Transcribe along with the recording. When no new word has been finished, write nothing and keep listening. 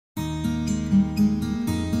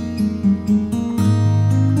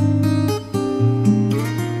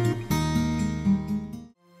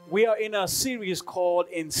We are in a series called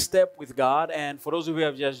In Step with God. And for those of you who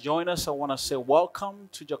have just joined us, I want to say welcome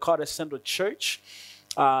to Jakarta Central Church.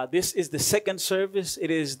 This is the second service.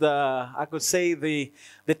 It is I could say the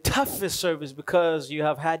toughest service because you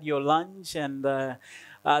have had your lunch and the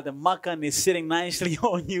makan is sitting nicely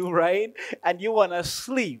on you, right? And you want to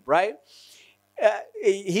sleep, right?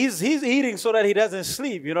 He's eating so that he doesn't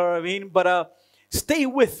sleep, you know what I mean? But stay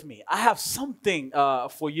with me. I have something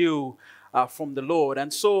for you from the Lord.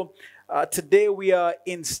 And so today we are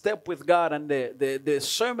in step with God, and the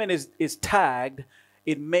sermon is tagged,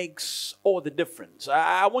 It Makes All the Difference.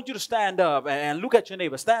 I want you to stand up and look at your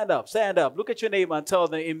neighbor. Stand up. Look at your neighbor and tell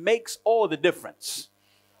them it makes all the difference.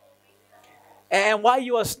 And while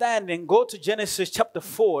you are standing, go to Genesis chapter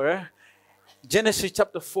 4. Genesis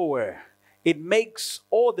chapter 4. It makes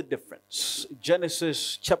all the difference.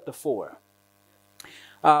 Genesis chapter 4.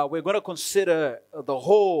 We're going to consider the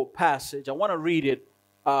whole passage. I want to read it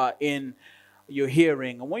in your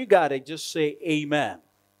hearing. And when you got it, just say amen.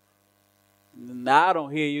 Now, I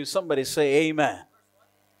don't hear you. Somebody say amen.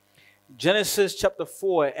 Genesis chapter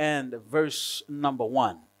 4 and verse number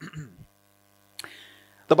 1.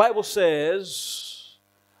 The Bible says,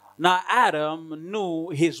 now Adam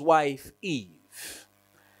knew his wife Eve,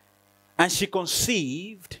 and she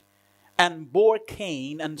conceived and bore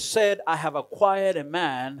Cain and said, I have acquired a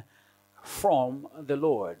man from the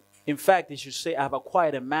Lord. In fact, it should say, I have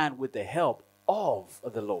acquired a man with the help of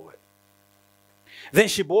the Lord. Then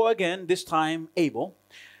she bore again, this time Abel.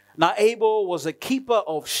 Now Abel was a keeper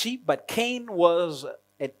of sheep, but Cain was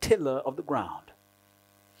a tiller of the ground.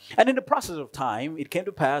 And in the process of time, it came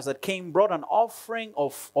to pass that Cain brought an offering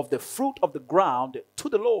of the fruit of the ground to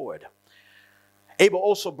the Lord. Abel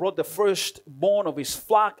also brought the firstborn of his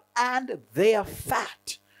flock and their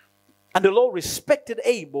fat. And the Lord respected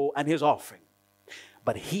Abel and his offering,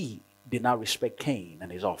 but he did not respect Cain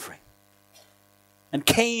and his offering. And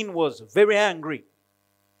Cain was very angry,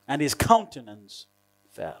 and his countenance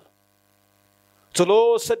fell. So the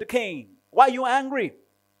Lord said to Cain, why are you angry?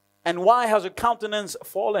 And why has your countenance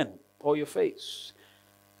fallen, or your face?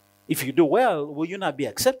 If you do well, will you not be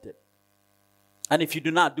accepted? And if you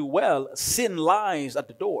do not do well, sin lies at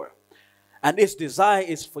the door, and its desire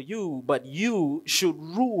is for you, but you should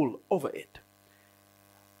rule over it.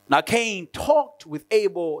 Now Cain talked with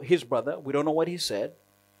Abel, his brother. We don't know what he said.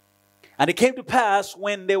 And it came to pass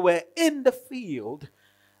when they were in the field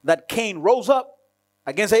that Cain rose up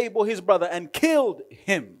against Abel, his brother, and killed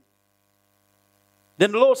him.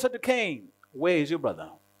 Then the Lord said to Cain, where is your brother,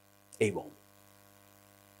 Abel?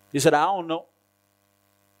 He said, I don't know.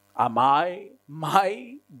 Am I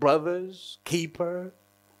my brother's keeper?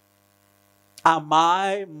 Am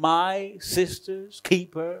I my sister's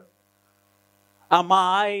keeper? Am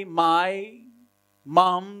I my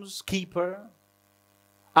mom's keeper?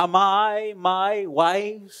 Am I my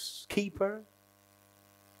wife's keeper?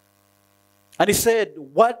 And he said,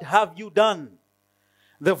 what have you done?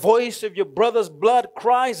 The voice of your brother's blood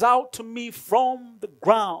cries out to me from the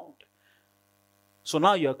ground. So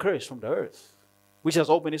now you are cursed from the earth, which has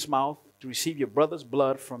opened its mouth to receive your brother's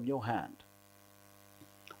blood from your hand.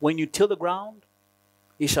 When you till the ground,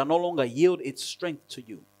 it shall no longer yield its strength to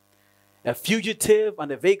you. A fugitive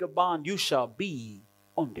and a vagabond you shall be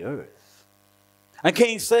on the earth. And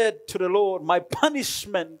Cain said to the Lord, my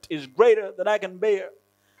punishment is greater than I can bear.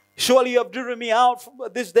 Surely you have driven me out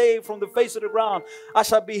this day from the face of the ground. I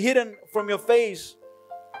shall be hidden from your face.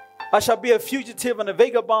 I shall be a fugitive and a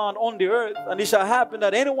vagabond on the earth. And it shall happen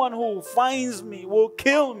that anyone who finds me will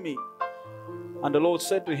kill me. And the Lord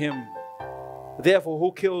said to him, therefore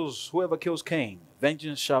whoever kills Cain,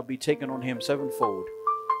 vengeance shall be taken on him sevenfold.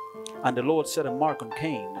 And the Lord set a mark on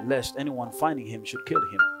Cain, lest anyone finding him should kill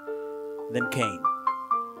him. Then Cain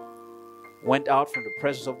went out from the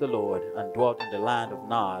presence of the Lord and dwelt in the land of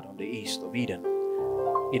Nod on the east of Eden.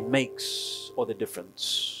 It makes all the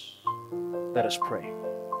difference. Let us pray.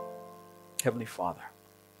 Heavenly Father,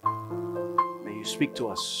 may you speak to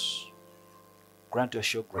us. Grant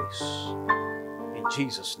us your grace. In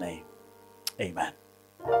Jesus' name, amen.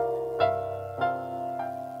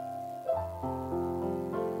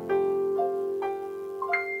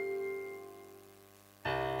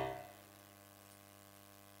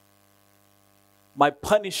 My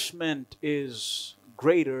punishment is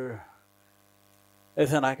greater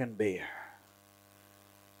than I can bear.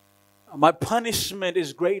 My punishment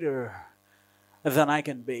is greater than I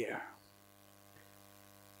can bear.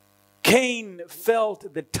 Cain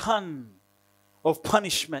felt the ton of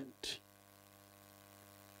punishment.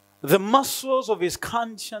 The muscles of his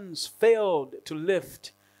conscience failed to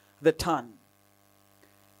lift the ton.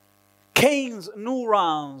 Cain's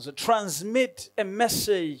neurons transmit a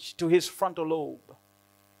message to his frontal lobe.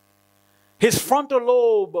 His frontal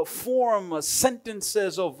lobe forms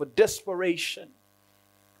sentences of desperation.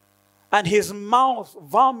 And his mouth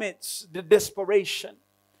vomits the desperation.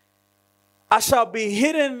 I shall be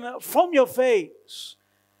hidden from your face.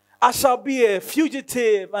 I shall be a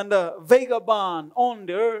fugitive and a vagabond on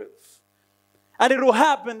the earth. And it will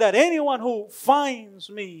happen that anyone who finds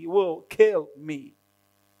me will kill me.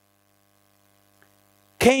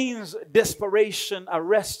 Cain's desperation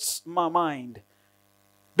arrests my mind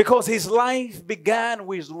because his life began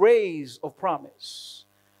with rays of promise.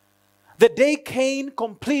 The day Cain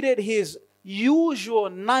completed his usual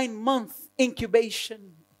 9-month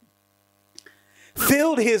incubation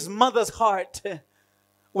filled his mother's heart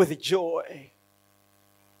with joy.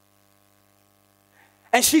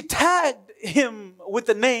 And she tagged him with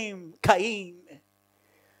the name Cain.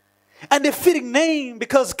 And a fitting name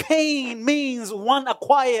because Cain means one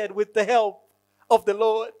acquired with the help of the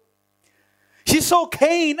Lord. She saw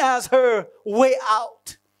Cain as her way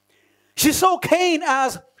out. She saw Cain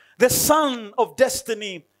as the son of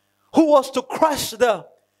destiny who was to crush the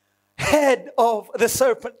head of the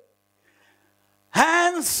serpent.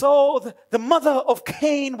 And so the mother of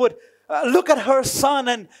Cain would look at her son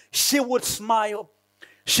and she would smile.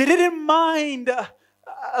 She didn't mind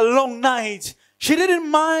a long night. She didn't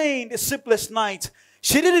mind a sleepless night.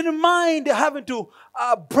 She didn't mind having to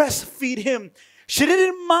breastfeed him. She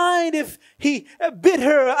didn't mind if he bit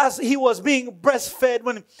her as he was being breastfed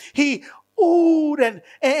when he oohed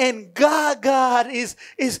and God is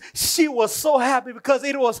she was so happy because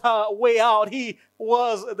it was her way out. He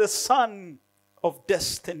was the son of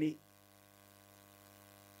destiny.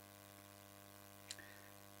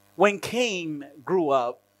 When Cain grew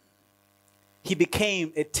up, he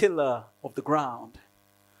became a tiller of the ground.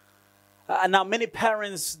 Now, many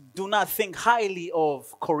parents do not think highly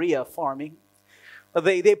of career farming.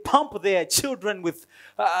 They pump their children with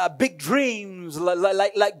big dreams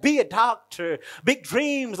like be a doctor, big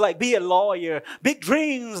dreams like be a lawyer, big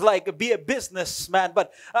dreams like be a businessman.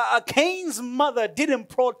 But Cain's mother didn't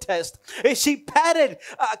protest. She patted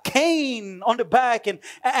Cain on the back and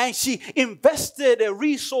she invested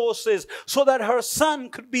resources so that her son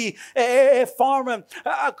could be a farmer.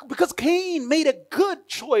 Because Cain made a good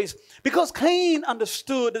choice. Because Cain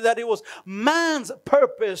understood that it was man's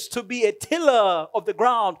purpose to be a tiller of the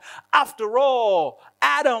ground. After all,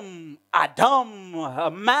 Adam,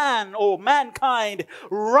 man or mankind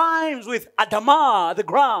rhymes with Adamah, the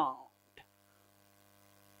ground.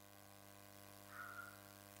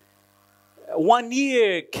 One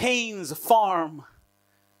year, Cain's farm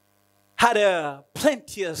had a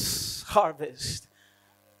plenteous harvest.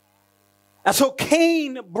 And so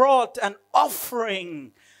Cain brought an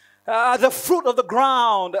offering, the fruit of the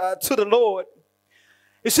ground, to the Lord.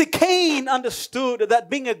 You see, Cain understood that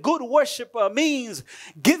being a good worshiper means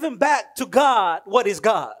giving back to God what is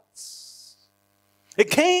God's.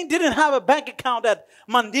 Cain didn't have a bank account at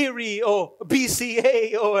Mandiri or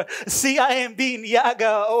BCA or CIMB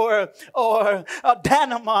Niaga or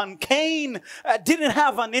Danamon. Cain didn't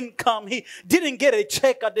have an income. He didn't get a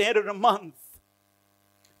check at the end of the month.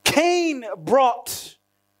 Cain brought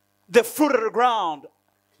the fruit of the ground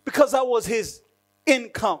because that was his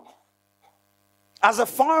income. As a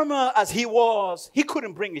farmer as he was, he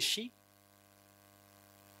couldn't bring a sheep.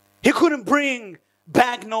 He couldn't bring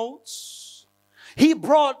banknotes. He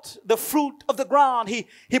brought the fruit of the ground.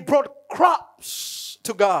 He brought crops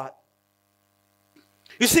to God.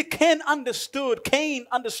 You see, Cain understood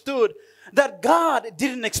that God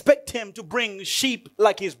didn't expect him to bring sheep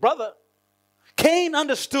like his brother. Cain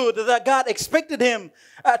understood that God expected him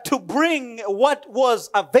to bring what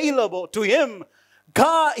was available to him.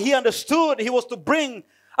 God, he understood he was to bring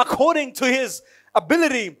according to his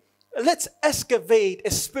ability. Let's excavate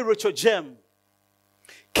a spiritual gem.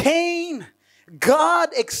 Cain,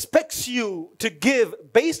 God expects you to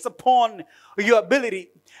give based upon your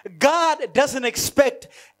ability. God doesn't expect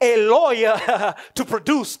a lawyer to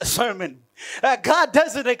produce a sermon. God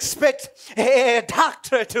doesn't expect a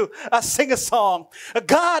doctor to sing a song.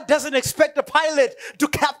 God doesn't expect a pilot to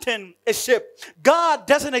captain a ship. God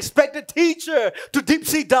doesn't expect a teacher to deep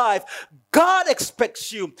sea dive. God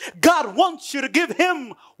expects you. God wants you to give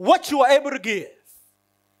him what you are able to give.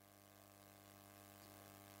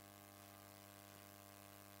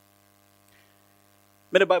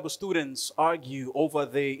 Many Bible students argue over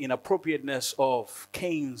the inappropriateness of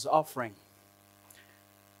Cain's offering.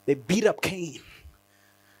 They beat up Cain.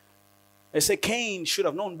 They say Cain should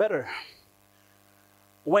have known better.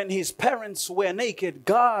 When his parents were naked,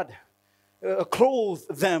 God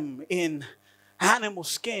clothed them in animal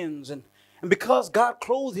skins. And And because God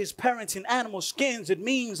clothed his parents in animal skins, it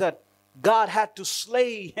means that God had to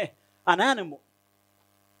slay an animal.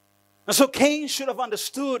 And so Cain should have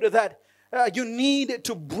understood that you need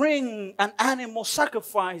to bring an animal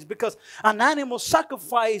sacrifice, because an animal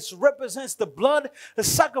sacrifice represents the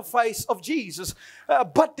sacrifice of Jesus.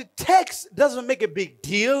 But the text doesn't make a big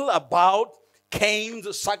deal about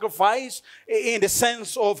Cain's sacrifice in the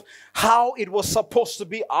sense of how it was supposed to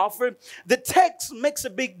be offered. The text makes a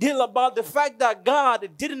big deal about the fact that God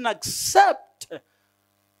didn't accept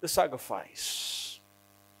the sacrifice.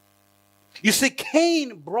 You see,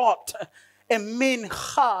 Cain brought a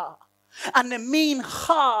mincha. And the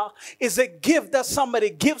mincha is a gift that somebody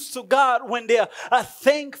gives to God when they are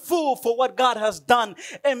thankful for what God has done.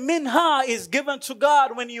 A mincha is given to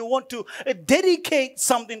God when you want to dedicate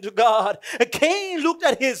something to God. Cain looked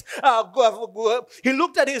at his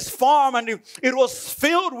farm, and it was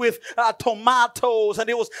filled with tomatoes, and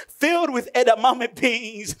it was filled with edamame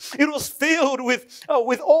beans. It was filled with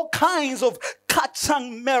all kinds of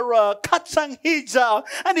kacang merah, kacang hijau.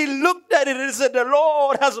 And he looked at it and said, the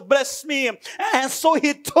Lord has blessed me. And so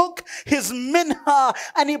he took his mincha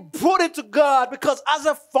and he brought it to God, because as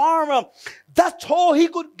a farmer, that's all he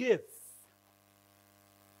could give.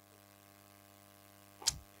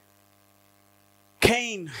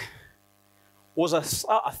 Cain was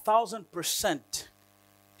 1,000%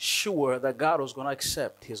 sure that God was going to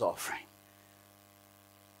accept his offering.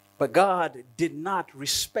 But God did not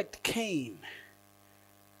respect Cain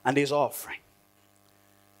and his offering.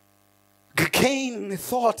 Cain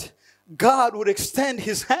thought God would extend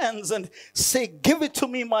his hands and say, give it to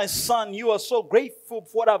me, my son. You are so grateful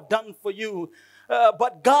for what I've done for you.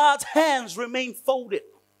 But God's hands remained folded.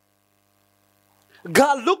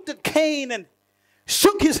 God looked at Cain and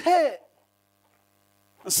shook his head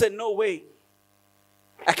and said, no way,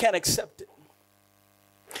 I can't accept it.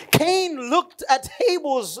 Cain looked at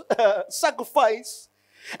Abel's sacrifice,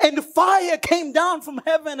 and the fire came down from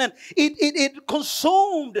heaven, and it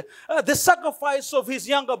consumed the sacrifice of his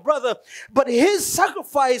younger brother. But his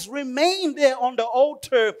sacrifice remained there on the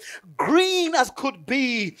altar, green as could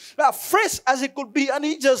be, fresh as it could be, and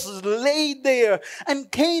he just laid there. And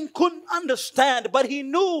Cain couldn't understand, but he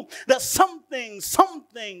knew that something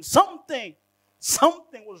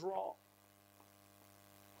was wrong.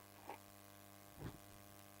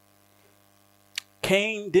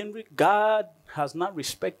 Cain God has not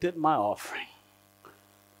respected my offering.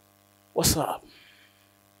 What's up?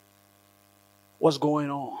 What's going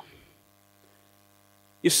on?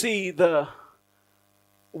 You see, the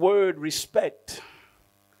word respect,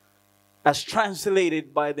 as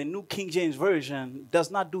translated by the New King James Version,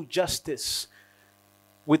 does not do justice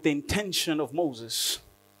with the intention of Moses.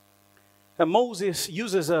 And Moses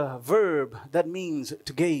uses a verb that means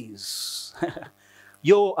to gaze.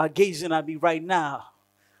 You are gazing at me right now.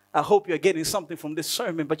 I hope you're getting something from this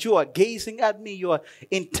sermon, but you are gazing at me. You are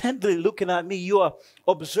intently looking at me. You are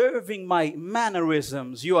observing my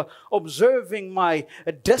mannerisms. You are observing my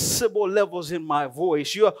decibel levels in my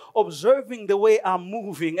voice. You are observing the way I'm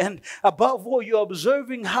moving. And above all, you're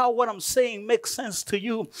observing how what I'm saying makes sense to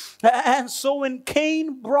you. And so when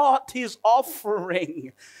Cain brought his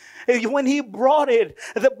offering, when he brought it,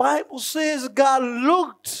 the Bible says God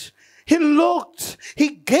looked. He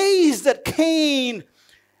gazed at Cain,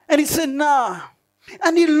 and he said, nah.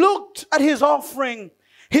 And he looked at his offering.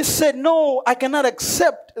 He said, no, I cannot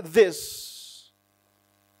accept this.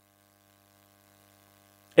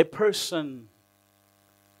 A person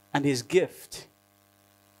and his gift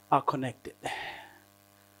are connected.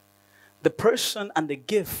 The person and the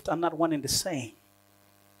gift are not one and the same,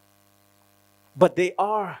 but they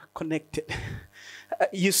are connected.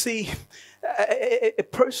 You see, a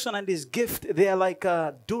person and his gift, they are like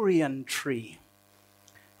a durian tree,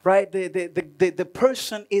 right? The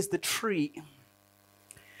person is the tree,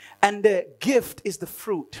 and the gift is the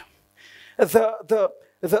fruit. The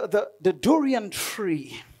durian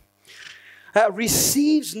tree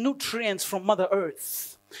receives nutrients from Mother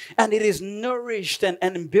Earth, and it is nourished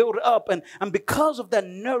and built up, and because of that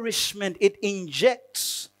nourishment, it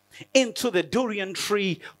injects into the durian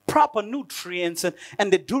tree proper nutrients,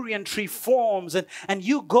 and the durian tree forms, and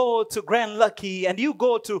you go to Grand Lucky and you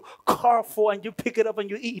go to Carrefour and you pick it up and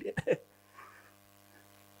you eat it.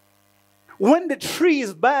 When the tree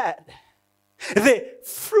is bad, the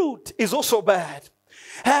fruit is also bad.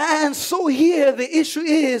 And so here the issue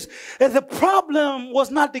is that the problem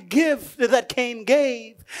was not the gift that Cain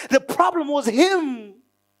gave. The problem was him.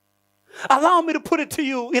 Allow me to put it to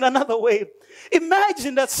you in another way.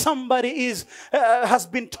 Imagine that somebody has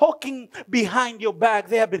been talking behind your back.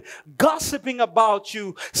 They have been gossiping about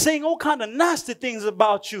you, saying all kind of nasty things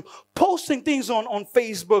about you, posting things on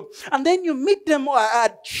Facebook. And then you meet them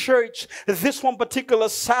at church this one particular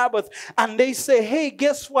Sabbath, and they say, hey,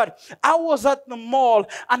 guess what? I was at the mall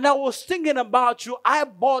and I was thinking about you. I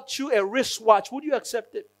bought you a wristwatch. Would you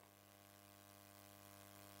accept it?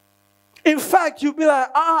 In fact, you'll be like,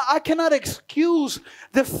 I cannot excuse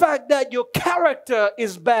the fact that your character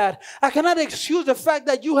is bad. I cannot excuse the fact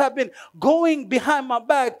that you have been going behind my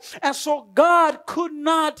back. And so God could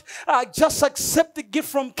not just accept the gift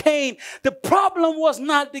from Cain. The problem was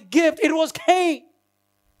not the gift, it was Cain.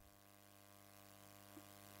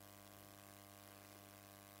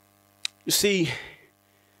 You see,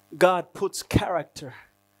 God puts character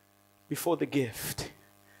before the gift.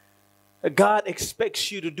 God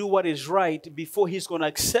expects you to do what is right before he's going to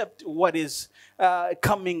accept what is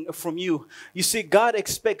coming from you. You see, God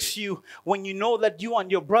expects you when you know that you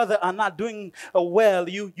and your brother are not doing well.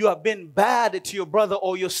 You have been bad to your brother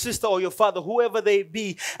or your sister or your father, whoever they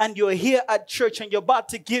be, and you're here at church and you're about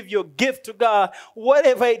to give your gift to God,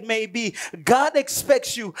 whatever it may be. God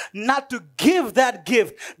expects you not to give that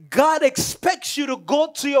gift. God expects you to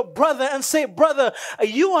go to your brother and say, brother,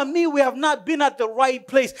 you and me, we have not been at the right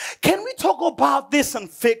place. Can we talk about this and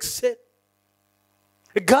fix it?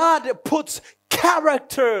 God puts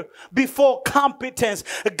character before competence.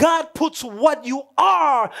 God puts what you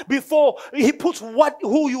are before, he puts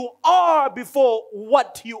who you are before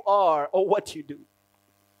what you are or what you do.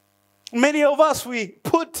 Many of us, we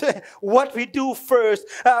put what we do first.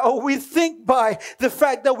 We think by the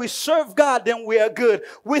fact that we serve God, then we are good.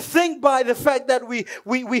 We think by the fact that we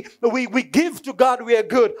give to God, we are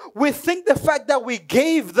good. We think the fact that we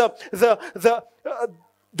gave the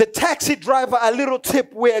taxi driver a little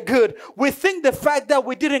tip, we are good. We think the fact that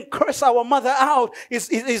we didn't curse our mother out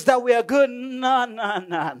is that we are good.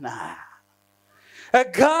 Nah.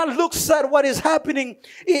 God looks at what is happening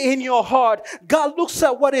in your heart. God looks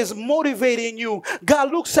at what is motivating you.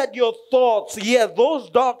 God looks at your thoughts. Yeah, those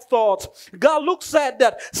dark thoughts. God looks at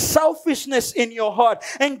that selfishness in your heart.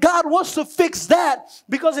 And God wants to fix that,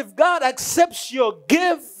 because if God accepts your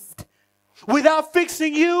gift without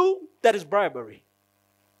fixing you, that is bribery.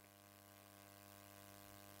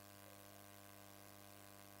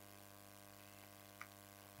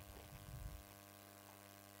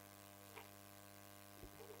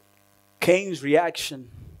 Cain's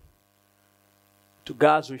reaction to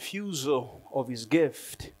God's refusal of his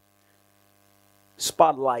gift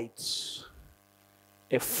spotlights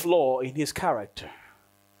a flaw in his character.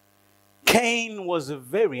 Cain was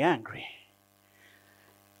very angry,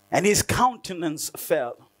 and his countenance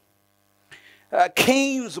fell.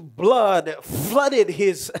 Cain's blood flooded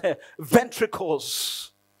his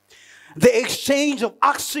ventricles. The exchange of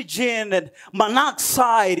oxygen and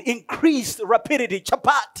monoxide increased rapidity.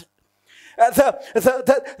 Chapat.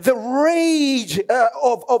 The rage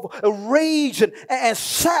of rage and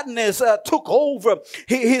sadness took over.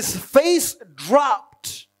 His face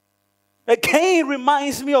dropped. Cain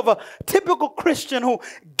reminds me of a typical Christian who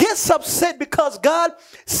gets upset because God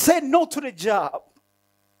said no to the job.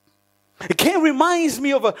 Cain reminds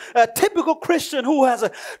me of a typical Christian who has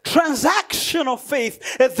a transactional faith.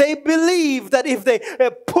 They believe that if they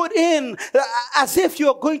put in, as if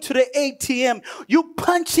you're going to the ATM, you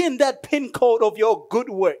punch in that pin code of your good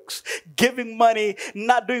works, giving money,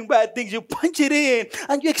 not doing bad things. You punch it in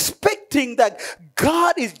and you're expecting that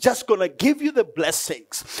God is just going to give you the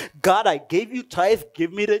blessings. God, I gave you tithe,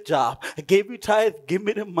 give me the job. I gave you tithe, give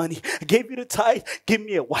me the money. I gave you the tithe, give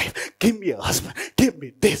me a wife, give me a husband, give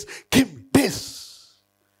me this, give me this.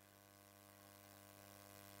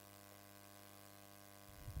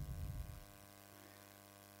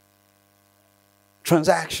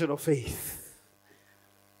 Transactional faith.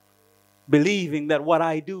 Believing that what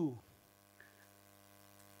I do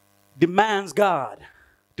demands God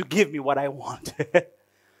to give me what I want.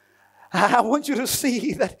 I want you to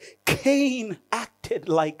see that Cain acted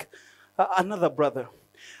like another brother.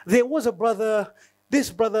 There was a brother, this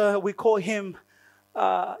brother, we call him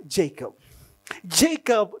Jacob.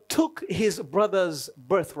 Jacob took his brother's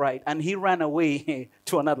birthright and he ran away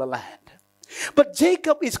to another land. But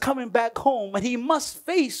Jacob is coming back home and he must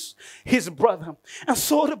face his brother. And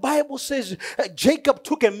so the Bible says Jacob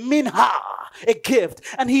took a minha, a gift,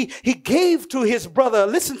 and he gave to his brother.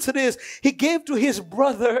 Listen to this. He gave to his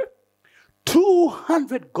brother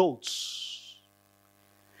 200 goats.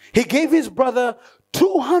 He gave his brother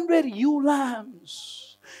 200 ewe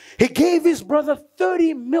lambs. He gave his brother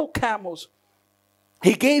 30 milk camels.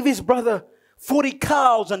 He gave his brother 40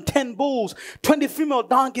 cows and 10 bulls, 20 female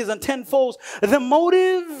donkeys and 10 foals. The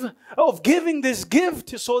motive of giving this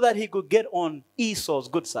gift is so that he could get on Esau's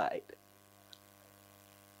good side.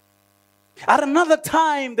 At another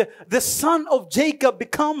time, the son of Jacob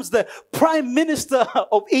becomes the prime minister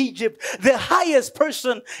of Egypt, the highest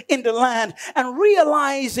person in the land, and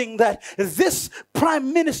realizing that this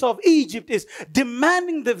prime minister of Egypt is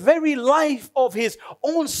demanding the very life of his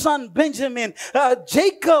own son Benjamin,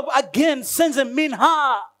 Jacob again sends a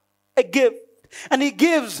minha, a gift. And he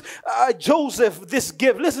gives Joseph this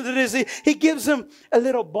gift. Listen to this. He gives him a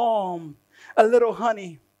little balm, a little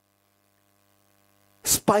honey,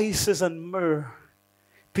 spices and myrrh,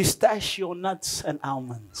 pistachio nuts and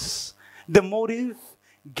almonds. The motive,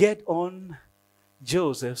 get on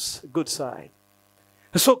Joseph's good side.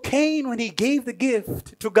 So Cain, when he gave the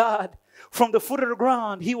gift to God from the foot of the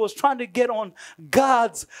ground, he was trying to get on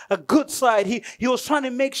God's good side. He was trying to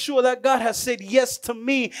make sure that God has said yes to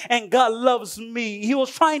me and God loves me. He was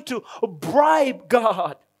trying to bribe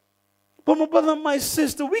God. But my brother and my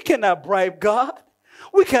sister, we cannot bribe God.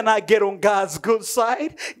 We cannot get on God's good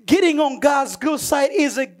side. Getting on God's good side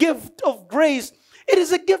is a gift of grace. It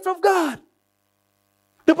is a gift of God.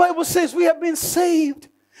 The Bible says we have been saved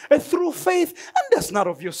through faith, and that's not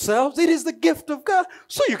of yourselves. It is the gift of God.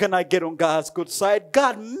 So you cannot get on God's good side.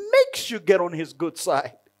 God makes you get on his good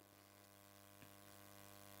side.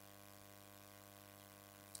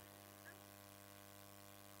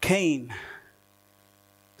 Cain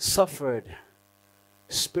suffered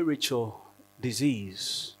spiritual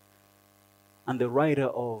disease, and the writer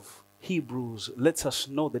of Hebrews lets us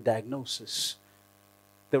know the diagnosis.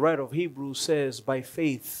 The writer of Hebrews says, by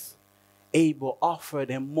faith Abel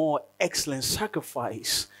offered a more excellent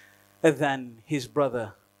sacrifice than his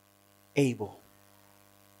brother Abel.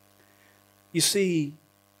 You see,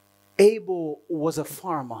 Abel was a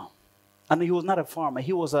farmer, and he was not a farmer,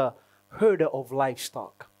 he was a herder of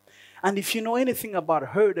livestock. And if you know anything about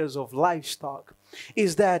herders of livestock,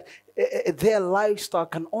 is that their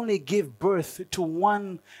livestock can only give birth to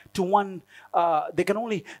one. They can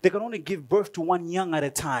only give birth to one young at a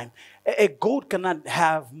time. A goat cannot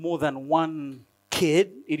have more than one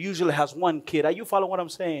kid. It usually has one kid. Are you following what I'm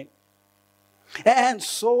saying? And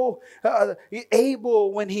so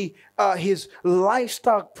Abel, when his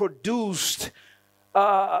livestock produced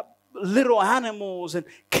little animals, and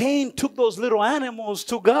Cain took those little animals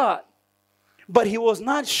to God. But he was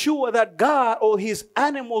not sure that God or his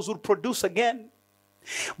animals would produce again.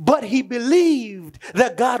 But he believed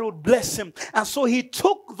that God would bless him. And so he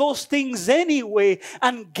took those things anyway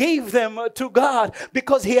and gave them to God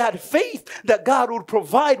because he had faith that God would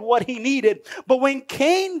provide what he needed. But when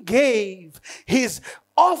Cain gave his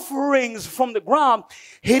offerings from the ground,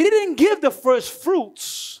 he didn't give the first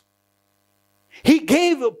fruits. He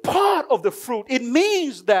gave a part of the fruit. It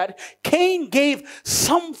means that Cain gave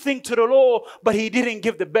something to the Lord, but he didn't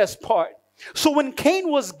give the best part. So when Cain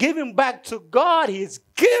was giving back to God his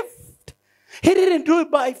gift, he didn't do it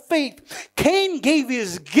by faith. Cain gave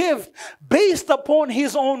his gift based upon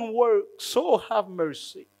his own works. So have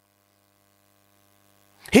mercy.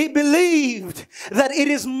 He believed that it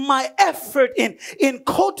is my effort in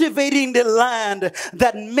cultivating the land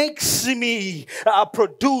that makes me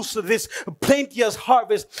produce this plenteous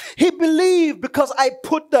harvest. He believed because I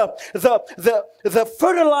put the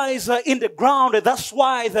fertilizer in the ground, that's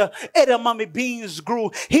why the edamame beans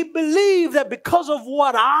grew. He believed that because of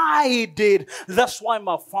what I did, that's why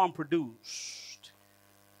my farm produced.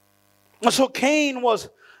 And so Cain was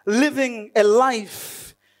living a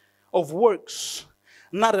life of works,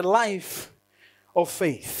 not a life of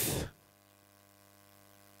faith.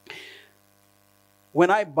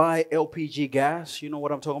 When I buy LPG gas, you know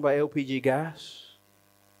what I'm talking about, LPG gas?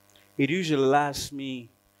 It usually lasts me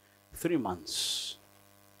 3 months.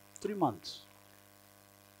 3 months.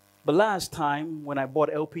 But last time when I bought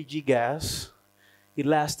LPG gas, it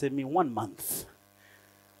lasted me 1 month.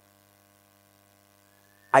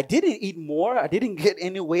 I didn't eat more. I didn't get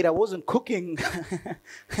any weight. I wasn't cooking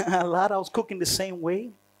a lot. I was cooking the same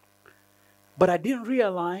way. But I didn't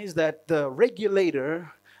realize that the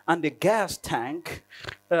regulator and the gas tank,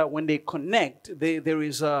 when they connect, there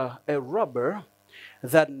is a rubber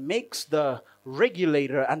that makes the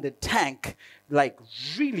regulator and the tank like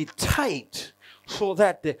really tight so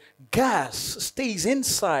that the gas stays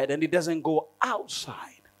inside and it doesn't go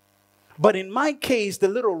outside. But in my case, the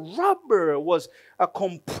little rubber was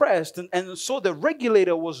compressed, and so the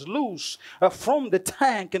regulator was loose from the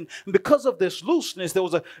tank. And because of this looseness, there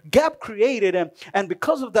was a gap created. And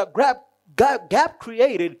because of that gap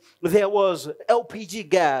created, there was LPG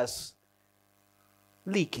gas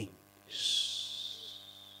leaking.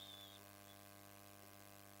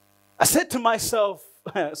 I said to myself,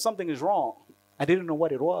 something is wrong. I didn't know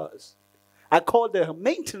what it was. I called the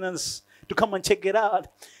maintenance to come and check it out.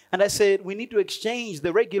 And I said, we need to exchange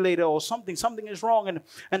the regulator or something. Something is wrong.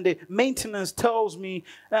 And the maintenance tells me,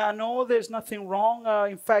 no, there's nothing wrong.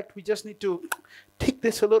 In fact, we just need to take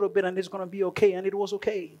this a little bit and it's going to be okay. And it was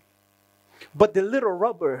okay. But the little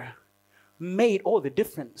rubber made all the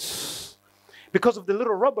difference. Because of the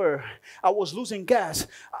little rubber, I was losing gas.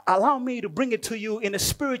 Allow me to bring it to you in a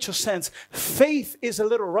spiritual sense. Faith is a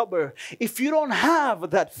little rubber. If you don't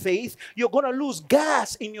have that faith, you're going to lose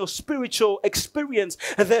gas in your spiritual experience.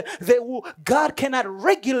 God cannot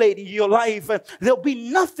regulate your life. There'll be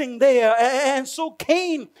nothing there. And so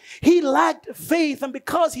Cain, he lacked faith. And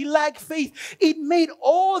because he lacked faith, it made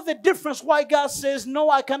all the difference why God says, no,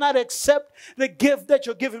 I cannot accept the gift that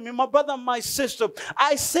you're giving me. My brother and my sister,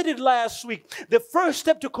 I said it last week. The first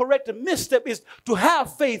step to correct a misstep is to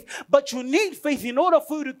have faith. But you need faith in order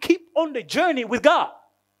for you to keep on the journey with God.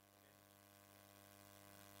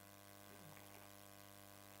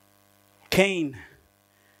 Cain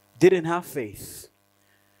didn't have faith.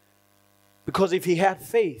 Because if he had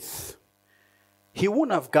faith, he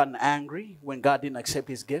wouldn't have gotten angry when God didn't accept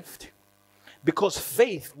his gift. Because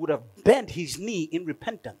faith would have bent his knee in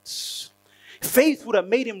repentance. Faith would have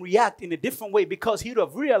made him react in a different way because he would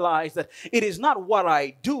have realized that it is not what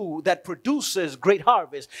I do that produces great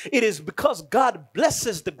harvest. It is because God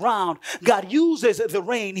blesses the ground. God uses the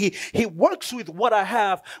rain. He works with what I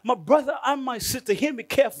have. My brother and my sister, hear me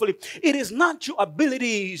carefully. It is not your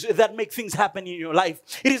abilities that make things happen in your life.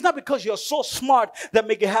 It is not because you're so smart that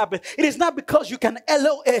make it happen. It is not because you can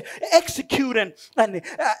execute and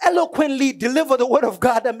eloquently deliver the word of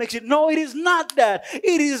God that makes it. No, it is not that.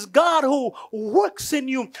 It is God who works in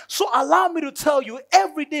you. So allow me to tell you,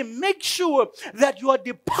 every day make sure that you are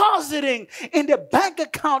depositing in the bank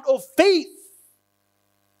account of faith.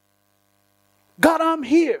 God, I'm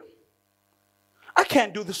here. I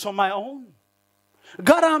can't do this on my own.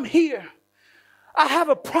 God, I'm here. I have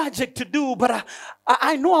a project to do, but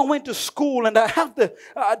I know I went to school and I have the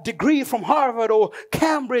degree from Harvard or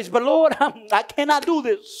Cambridge, but Lord, I cannot do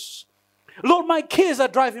this. Lord, my kids are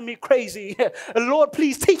driving me crazy. Lord,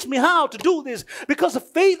 please teach me how to do this. Because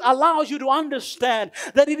faith allows you to understand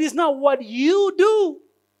that it is not what you do,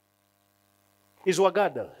 it's what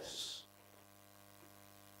God does.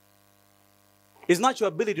 It's not your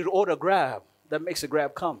ability to order Grab that makes the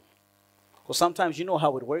Grab come. Because sometimes you know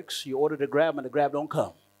how it works. You order the Grab and the Grab don't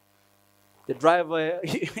come. The driver,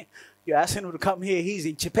 you're asking him to come here, he's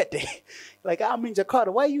in Chipete. Like, I'm in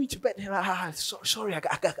Jakarta. Why are you in Chipete? Sorry, I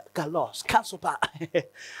got lost. Cancel part.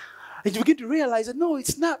 And you begin to realize that, no,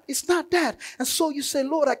 it's not that. And so you say,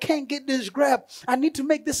 Lord, I can't get this Grab. I need to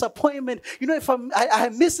make this appointment. You know, if I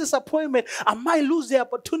miss this appointment, I might lose the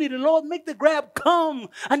opportunity. Lord, make the Grab come.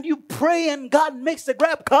 And you pray and God makes the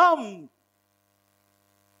Grab come.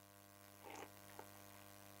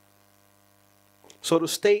 So to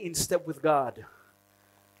stay in step with God,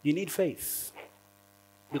 you need faith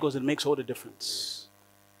because it makes all the difference.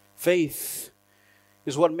 Faith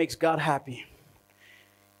is what makes God happy.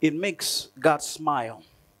 It makes God smile.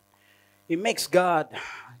 It makes God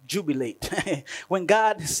jubilate. When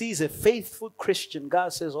God sees a faithful Christian,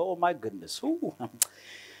 God says, oh my goodness, ooh,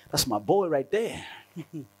 that's my boy right there.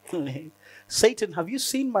 Satan, have you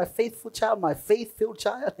seen my faithful child, my faith-filled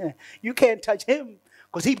child? You can't touch him.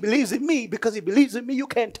 Because he believes in me. Because he believes in me, you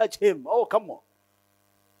can't touch him. Oh, come on.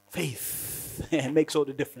 Faith makes all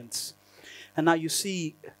the difference. And now you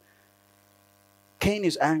see, Cain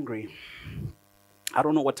is angry. I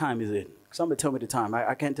don't know what time is it. Somebody tell me the time.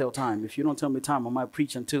 I can't tell time. If you don't tell me time, I might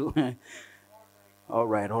preach until. All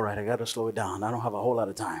right. I got to slow it down. I don't have a whole lot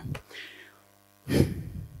of time.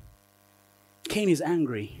 Cain is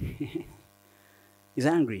angry. He's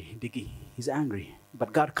angry, Dickie. He's angry.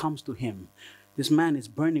 But God comes to him. This man is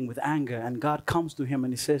burning with anger, and God comes to him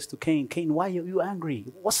and he says to Cain, Cain, why are you angry?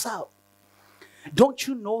 What's up? Don't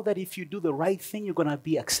you know that if you do the right thing, you're going to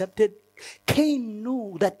be accepted? Cain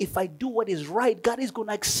knew that if I do what is right, God is going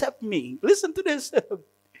to accept me. Listen to this.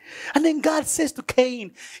 And then God says to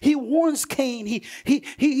Cain, he warns Cain,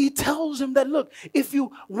 he tells him that, look, if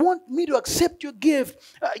you want me to accept your gift,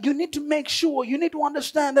 you need to make sure, you need to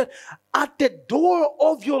understand that at the door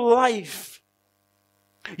of your life,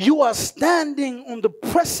 you are standing on the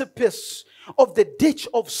precipice of the ditch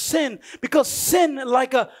of sin, because sin,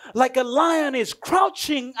 like a lion, is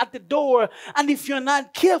crouching at the door, and if you're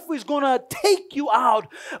not careful, it's going to take you out.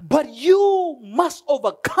 But you must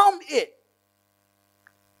overcome it.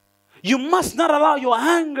 You must not allow your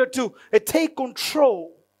anger to take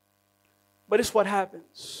control. But it's what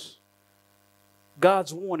happens.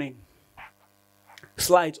 God's warning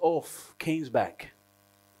slides off Cain's back.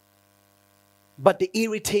 But the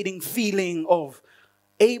irritating feeling of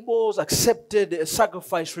Abel's accepted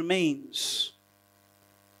sacrifice remains.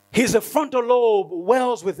 His frontal lobe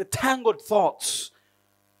wells with tangled thoughts.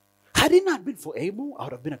 Had it not been for Abel, I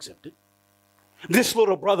would have been accepted. This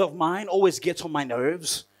little brother of mine always gets on my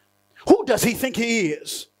nerves. Who does he think he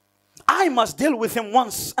is? I must deal with him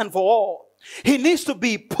once and for all. He needs to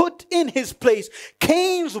be put in his place.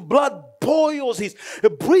 Cain's blood boils. His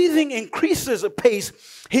breathing increases apace.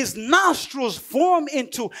 His nostrils form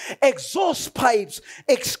into exhaust pipes,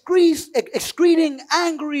 excreting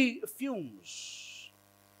angry fumes.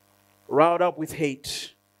 Riled up with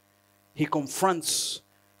hate, he confronts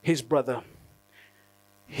his brother.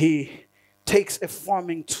 He takes a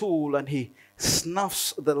farming tool and he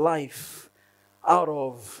snuffs the life out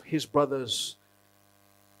of his brother's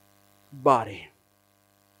body.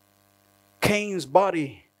 Cain's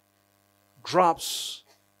body drops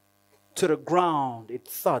to the ground. It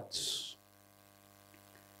thuds.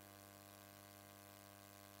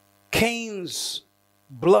 Cain's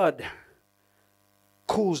blood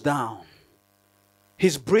cools down.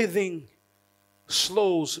 His breathing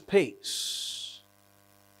slows pace.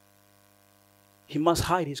 He must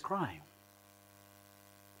hide his crime.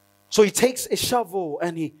 So he takes a shovel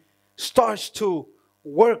and he starts to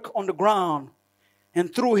work on the ground.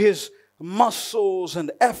 And through his muscles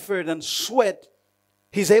and effort and sweat,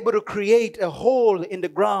 he's able to create a hole in the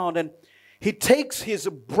ground. And he takes his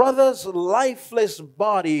brother's lifeless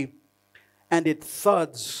body and it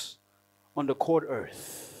thuds on the cold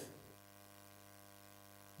earth.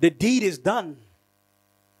 The deed is done.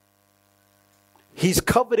 He's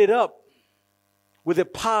covered it up with a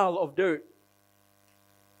pile of dirt.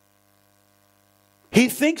 He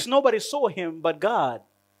thinks nobody saw him, but God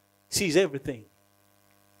sees everything.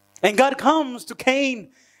 And God comes to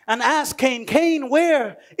Cain and asks Cain, Cain,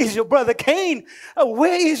 where is your brother? Cain,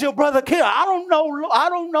 where is your brother? Cain, I don't know. I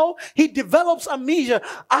don't know. He develops amnesia.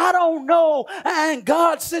 I don't know. And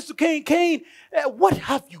God says to Cain, Cain, what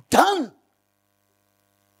have you done?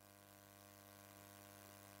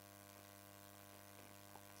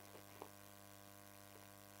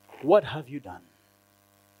 What have you done?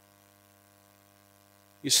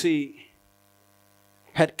 You see,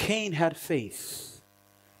 had Cain had faith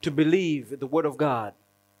to believe the word of God,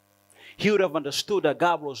 he would have understood that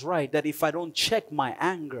God was right, that if I don't check my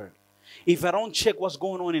anger, if I don't check what's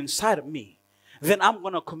going on inside of me, then I'm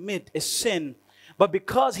going to commit a sin. But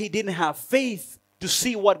because he didn't have faith to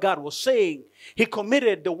see what God was saying, he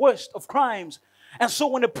committed the worst of crimes. And so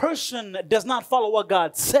when a person does not follow what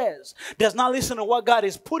God says, does not listen to what God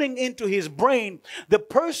is putting into his brain, the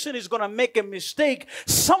person is going to make a mistake.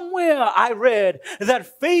 Somewhere I read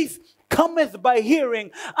that faith cometh by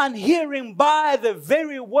hearing, and hearing by the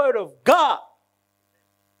very word of God.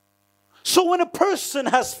 So when a person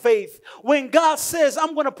has faith, when God says,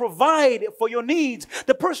 I'm going to provide for your needs,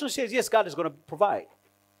 the person says, yes, God is going to provide.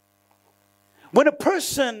 When a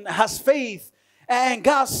person has faith, and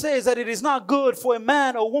God says that it is not good for a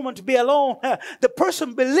man or woman to be alone, the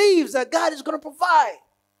person believes that God is going to provide.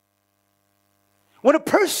 When a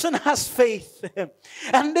person has faith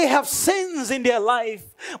and they have sins in their life,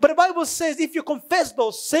 but the Bible says if you confess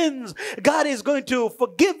those sins, God is going to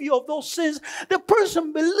forgive you of those sins. The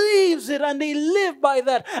person believes it and they live by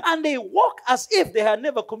that and they walk as if they had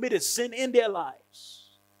never committed sin in their lives.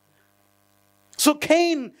 So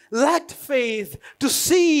Cain lacked faith to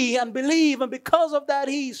see and believe, and because of that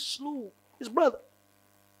he slew his brother.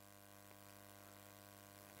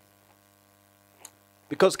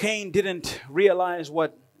 Because Cain didn't realize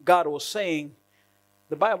what God was saying,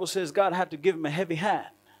 the Bible says God had to give him a heavy hand.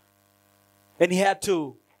 And he had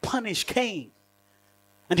to punish Cain.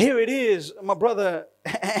 And here it is, my brother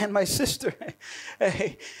and my sister.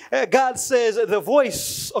 God says, the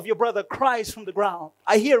voice of your brother cries from the ground.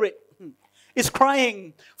 I hear it. It's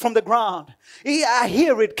crying from the ground. I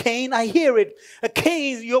hear it, Cain. I hear it.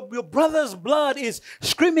 Cain, your brother's blood is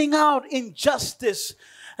screaming out injustice.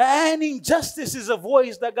 And injustice is a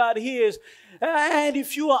voice that God hears. And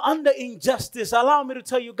if you are under injustice, allow me to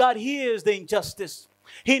tell you, God hears the injustice.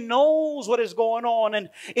 He knows what is going on. And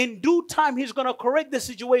in due time, he's going to correct the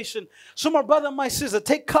situation. So my brother and my sister,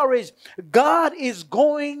 take courage. God is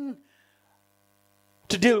going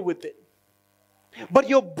to deal with it. But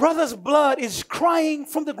your brother's blood is crying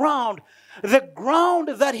from the ground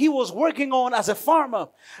that he was working on as a farmer.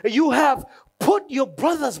 You have put your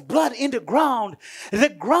brother's blood in the ground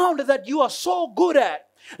that you are so good at,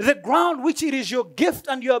 the ground which it is your gift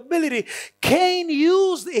and your ability. Cain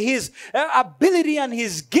used his ability and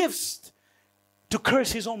his gifts to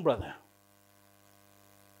curse his own brother.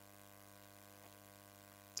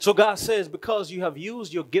 So God says, because you have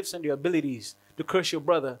used your gifts and your abilities to curse your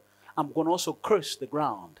brother, I'm going to also curse the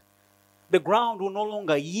ground. The ground will no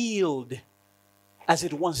longer yield as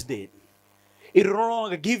it once did. It will no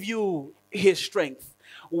longer give you his strength.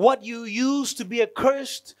 What you used to be a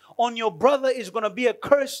curse on your brother is going to be a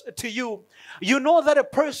curse to you. You know that a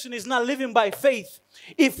person is not living by faith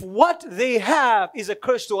if what they have is a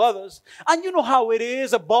curse to others. And you know how it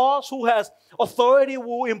is. A boss who has authority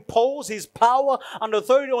will impose his power and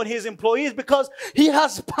authority on his employees because he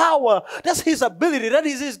has power. That's his ability. That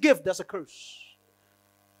is his gift. That's a curse.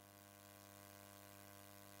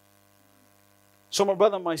 So my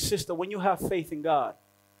brother, my sister, when you have faith in God,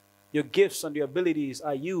 your gifts and your abilities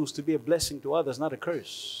are used to be a blessing to others, not a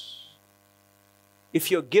curse. If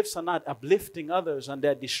your gifts are not uplifting others and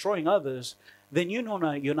they're destroying others, then you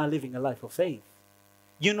know you're not living a life of faith.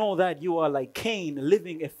 You know that you are like Cain,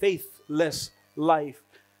 living a faithless life.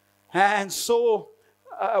 And so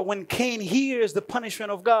when Cain hears the punishment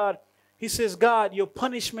of God, he says, God, your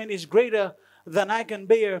punishment is greater than I can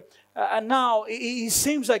bear. And now it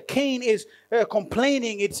seems like Cain is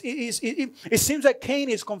complaining. It seems like Cain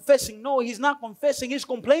is confessing. No, he's not confessing. He's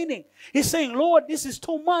complaining. He's saying, Lord, this is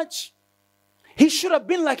too much. He should have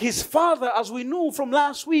been like his father, as we knew from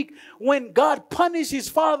last week. When God punished his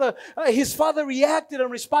father reacted and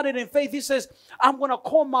responded in faith. He says, I'm going to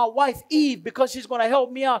call my wife Eve because she's going to help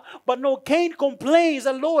me out. But no, Cain complains,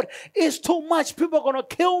 and Lord, it's too much. People are going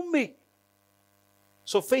to kill me.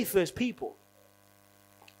 So faithless people,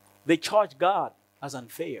 they charge God as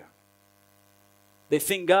unfair. They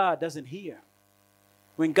think God doesn't hear.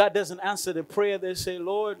 When God doesn't answer the prayer, they say,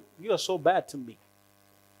 Lord, you are so bad to me.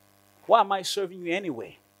 Why am I serving you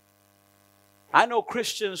anyway? I know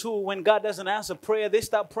Christians who, when God doesn't answer prayer, they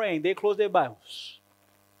stop praying. They close their Bibles.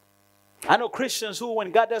 I know Christians who,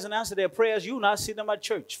 when God doesn't answer their prayers, you not see them at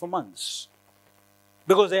church for months.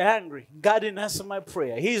 Because they're angry. God didn't answer my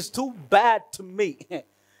prayer. He's too bad to me.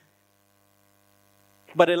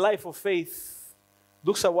 But a life of faith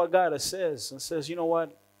looks at what God says and says, you know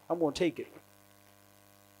what? I'm going to take it.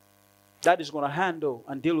 God is going to handle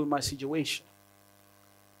and deal with my situation.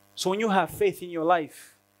 So when you have faith in your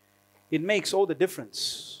life, it makes all the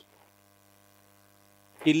difference.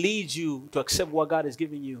 It leads you to accept what God has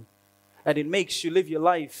given you. And it makes you live your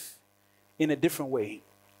life in a different way.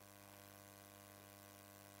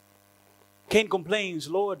 Cain complains,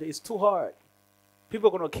 Lord, it's too hard. People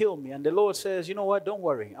are going to kill me. And the Lord says, you know what? Don't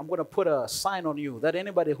worry. I'm going to put a sign on you that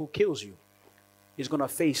anybody who kills you is going to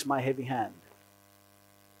face my heavy hand.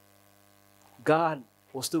 God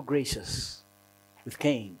was still gracious with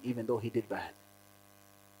Cain, even though he did bad.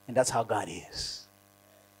 And that's how God is.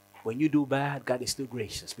 When you do bad, God is still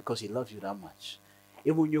gracious because he loves you that much.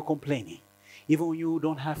 Even when you're complaining, even when you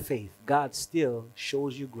don't have faith, God still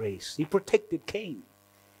shows you grace. He protected Cain.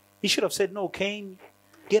 He should have said, no, Cain,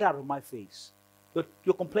 get out of my face.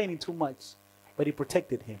 You're complaining too much. But he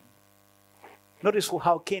protected him. Notice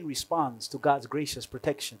how Cain responds to God's gracious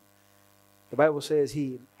protection. The Bible says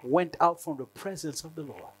he went out from the presence of the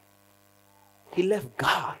Lord. He left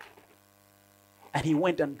God. And he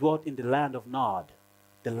went and dwelt in the land of Nod,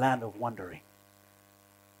 the land of wandering.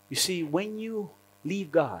 You see, when you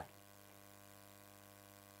leave God,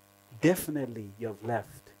 definitely you have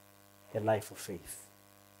left a life of faith.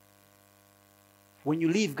 When you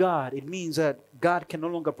leave God, it means that God can no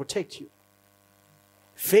longer protect you.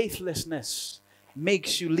 Faithlessness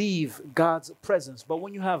makes you leave God's presence. But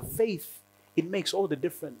when you have faith, it makes all the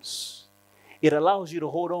difference. It allows you to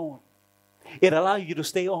hold on. It allows you to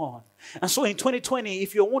stay on. And so in 2020,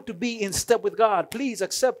 if you want to be in step with God, please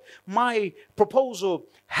accept my proposal.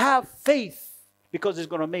 Have faith, because it's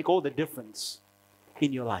going to make all the difference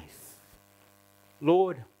in your life.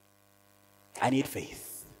 Lord, I need faith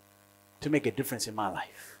to make a difference in my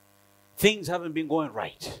life. Things haven't been going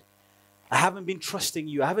right. I haven't been trusting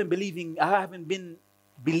you. I haven't been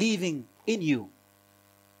believing in you.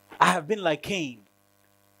 I have been like Cain,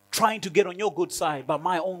 trying to get on your good side by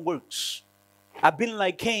my own works. I've been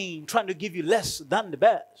like Cain, trying to give you less than the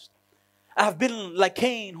best. I've been like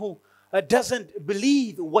Cain, who doesn't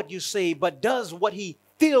believe what you say, but does what he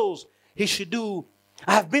feels he should do.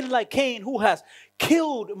 I've been like Cain, who has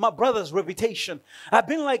killed my brother's reputation. I've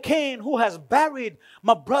been like Cain, who has buried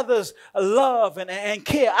my brother's love and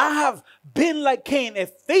care. I have been like Cain, a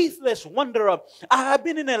faithless wanderer. I have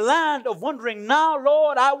been in a land of wandering. Now,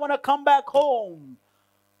 Lord, I want to come back home.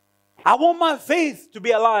 I want my faith to be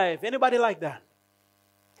alive. Anybody like that?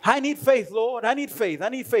 I need faith, Lord. I need faith. I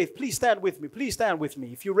need faith. Please stand with me. Please stand with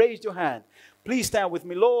me. If you raised your hand, please stand with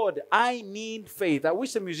me. Lord, I need faith. I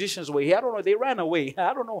wish the musicians were here. I don't know. They ran away.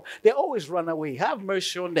 I don't know. They always run away. Have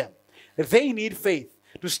mercy on them. They need faith.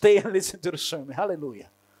 to stay and listen to the sermon. Hallelujah.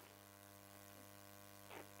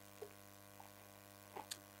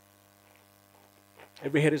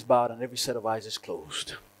 Every head is bowed and every set of eyes is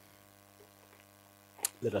closed.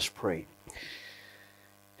 Let us pray.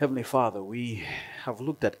 Heavenly Father, we have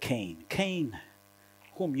looked at Cain. Cain,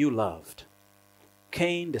 whom you loved.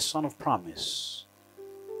 Cain, the son of promise,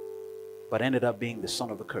 but ended up being the son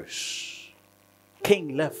of a curse.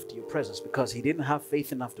 Cain left your presence because he didn't have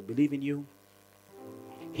faith enough to believe in you.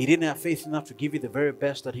 He didn't have faith enough to give you the very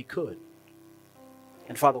best that he could.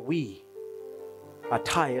 And Father, we are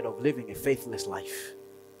tired of living a faithless life.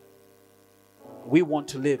 We want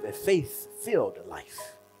to live a faith-filled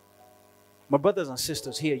life. My brothers and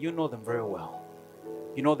sisters here, you know them very well.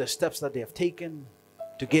 You know the steps that they have taken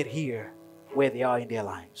to get here where they are in their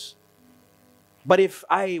lives. But if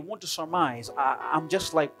I want to surmise, I'm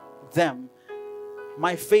just like them.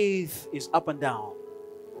 My faith is up and down.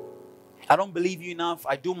 I don't believe you enough.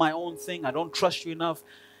 I do my own thing. I don't trust you enough.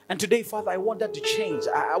 And today, Father, I want that to change.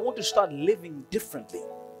 I want to start living differently.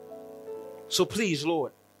 So please,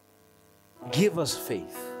 Lord, give us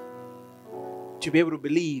faith to be able to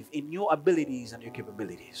believe in your abilities and your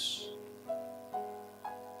capabilities.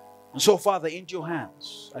 And so, Father, into your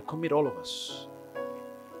hands, I commit all of us,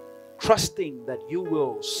 trusting that you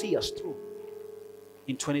will see us through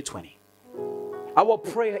in 2020. Our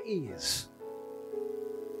prayer is,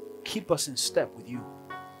 keep us in step with you.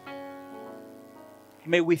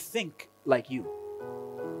 May we think like you.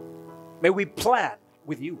 May we plan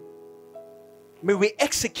with you. May we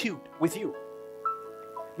execute with you.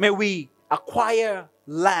 May we acquire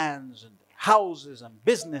lands and houses and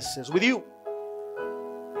businesses with you.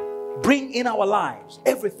 Bring in our lives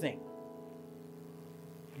everything.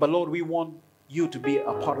 But Lord, we want you to be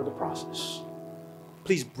a part of the process.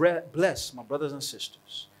 Please bless my brothers and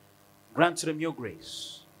sisters. Grant to them your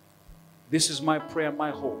grace. This is my prayer, my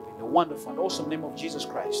hope. In the wonderful and awesome name of Jesus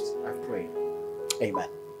Christ, I've prayed. Amen.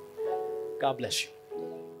 God bless you.